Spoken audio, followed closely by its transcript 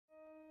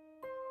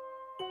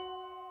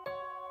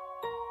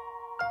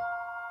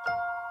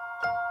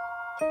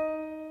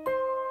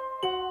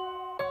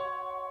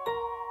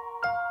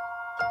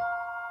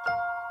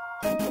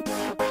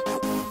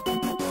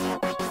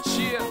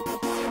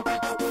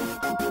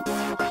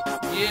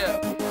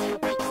Yeah.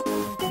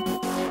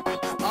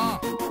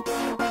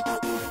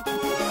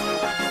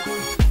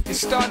 It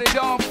started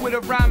off with a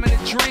rhyme and a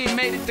dream,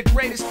 made it the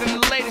greatest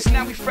and the latest,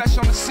 now we fresh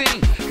on the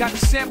scene. Got the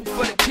sample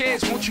for the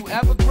kids, won't you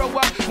ever grow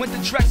up? Went to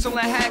Drexel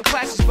and had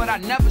classes, but I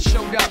never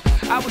showed up.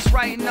 I was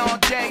writing all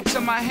day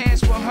till my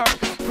hands were hurt.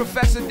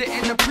 Professor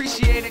didn't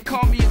appreciate it,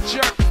 called me a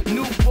jerk.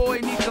 New boy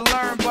need to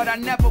learn, but I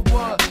never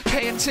would.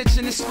 Pay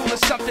attention in school is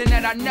something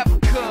that I never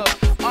could.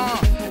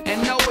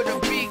 And know what a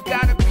beat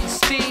gotta be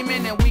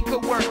steaming, and we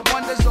could work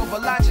wonders over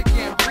logic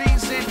and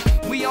reason.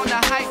 We on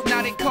the hype,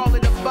 now they call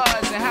it a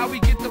buzz. And how we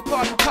get the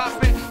party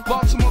poppin',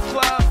 Baltimore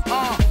club,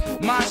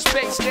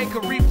 MySpace, they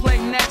could replay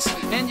next.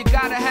 And you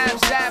gotta have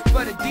Zap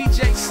for the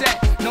DJ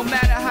set. No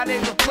matter how they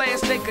replay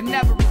us, they could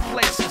never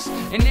replace us.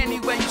 And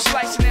anyway you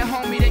slicing it,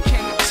 homie, they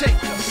can't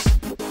take us.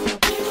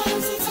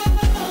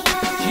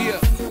 Yeah.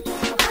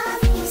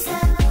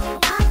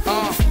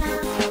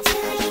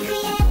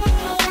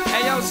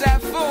 Hey yo,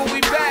 Zap Fool,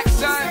 we back,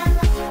 son.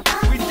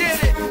 We did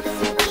it.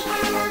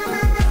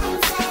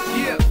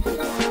 Yeah.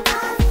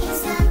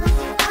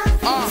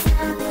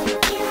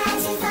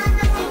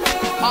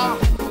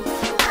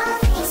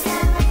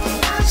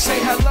 Say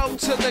hello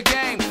to the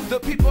game. The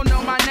people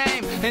know my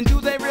name. And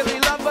do they really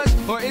love us?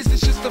 Or is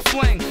this just a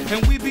fling?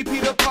 And we be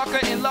Peter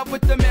Parker in love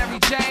with the Mary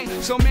Jane.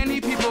 So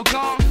many people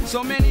gone,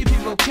 so many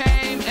people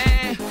came.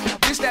 And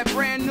this that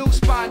brand new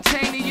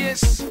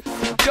spontaneous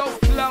dope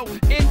flow,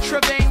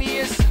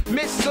 intravenous,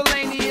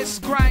 miscellaneous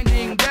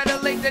grinding. Better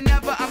late than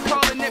never, I'm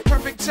calling it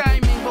perfect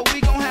timing. But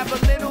we gon' have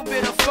a little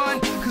bit of fun,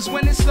 cause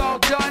when it's all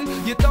done,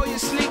 you throw your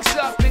sneaks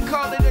up and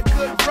call it a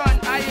good run.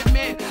 I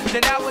admit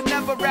that I would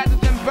never rather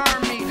than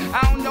burn me.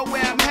 I don't know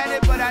where I'm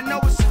headed, but I know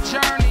it's a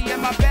journey.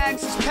 And my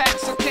bags is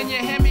packed, so can you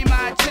hand me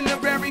my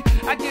itinerary?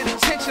 I get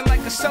attention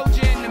like a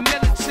soldier in the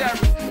military.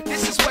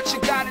 This is what you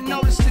gotta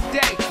notice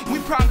today. We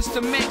promise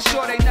to make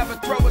sure they